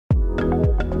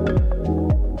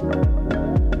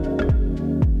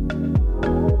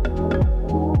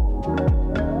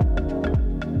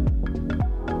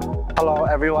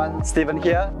everyone, Steven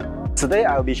here. Today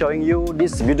I'll be showing you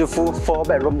this beautiful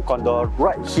 4-bedroom condo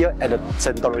right here at the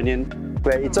Santorini,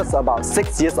 where it's just about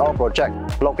 6 years old project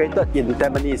located in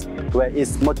Tampines, where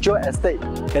it's mature estate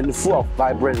and full of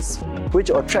vibrance,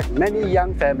 which attract many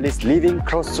young families living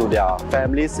close to their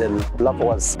families and loved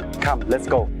ones. Come, let's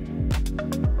go.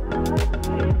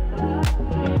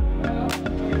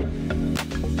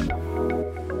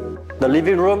 The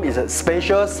living room is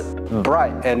spacious,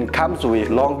 bright, and comes with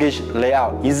longish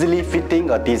layout, easily fitting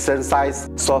a decent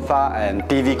sized sofa and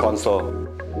TV console.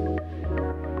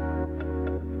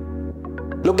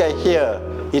 Look at here,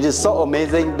 it is so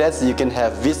amazing that you can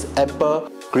have this ample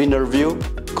greener view,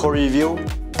 Corey view,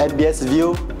 MBS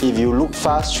view if you look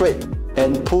far straight,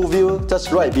 and pool view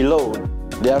just right below.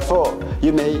 Therefore,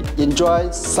 you may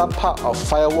enjoy some part of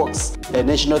fireworks and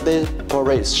National Day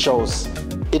parade shows.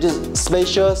 It is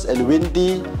spacious and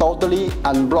windy, totally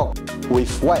unblocked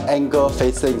with wide-angle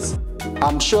facings.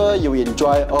 I'm sure you will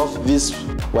enjoy all of this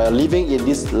while living in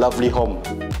this lovely home.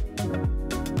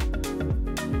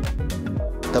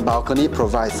 The balcony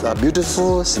provides a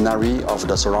beautiful scenery of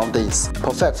the surroundings,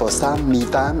 perfect for some me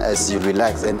time as you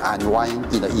relax and unwind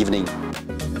in the evening.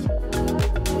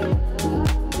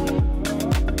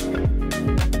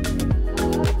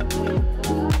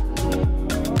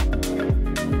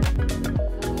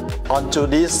 Onto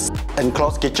this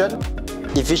enclosed kitchen,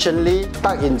 efficiently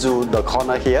tucked into the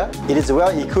corner here. It is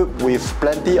well equipped with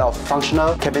plenty of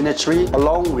functional cabinetry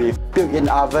along with built-in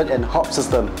oven and hob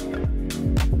system.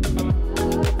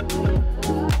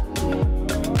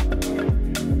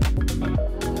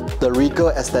 The regal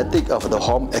aesthetic of the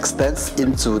home extends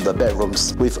into the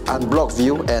bedrooms with unblocked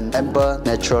view and ample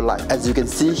natural light. As you can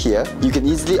see here, you can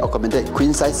easily accommodate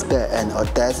queen-size bed and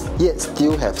a desk, yet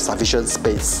still have sufficient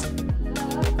space.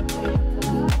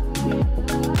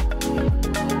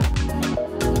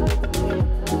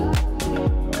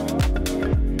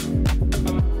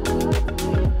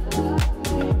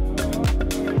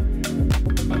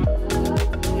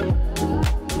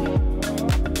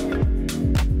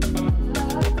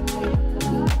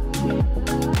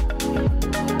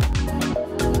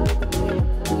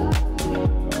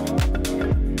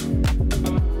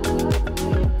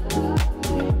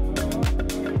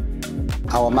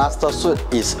 Our master suite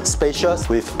is spacious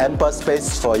with ample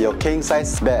space for your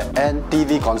king-size bed and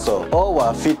TV console, all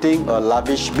while fitting a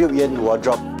lavish built-in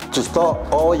wardrobe to store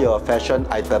all your fashion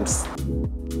items.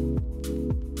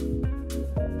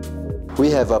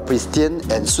 We have a pristine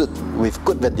ensuite with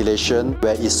good ventilation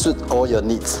where it suits all your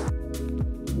needs.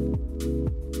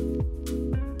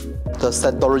 The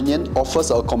Santorini offers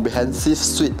a comprehensive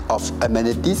suite of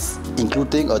amenities,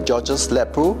 including a gorgeous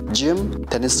lap pool, gym,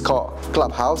 tennis court,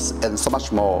 clubhouse, and so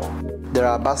much more. There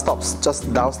are bus stops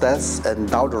just downstairs and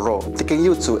down the road, taking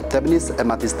you to Tampines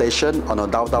MRT station on a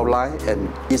downtown line and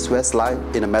east-west line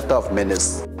in a matter of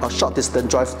minutes. A short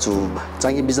distance drive to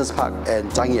Changi Business Park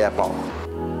and Changi Airport.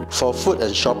 For food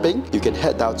and shopping, you can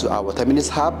head down to our Tampines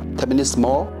Hub, Tampines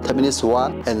Mall, Tampines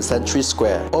One, and Century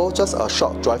Square, all just a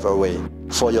short drive away.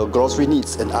 For your grocery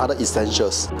needs and other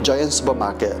essentials, Giant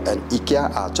Supermarket and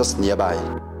IKEA are just nearby.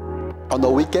 On the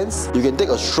weekends, you can take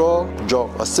a stroll,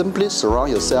 jog, or simply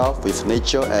surround yourself with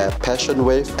nature at Passion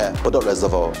Wave at Bedok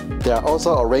Reservoir. There are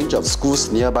also a range of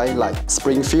schools nearby like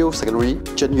Springfield Secondary,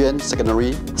 Junyuan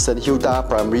Secondary, St. Hilda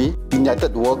Primary,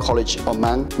 United World College,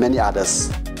 among many others.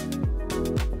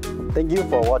 Thank you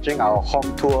for watching our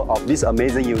home tour of this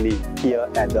amazing unit here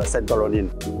at the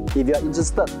Santorini. If you are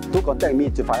interested, do contact me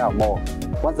to find out more.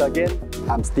 Once again,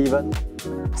 I'm Steven.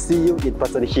 See you in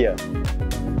person here.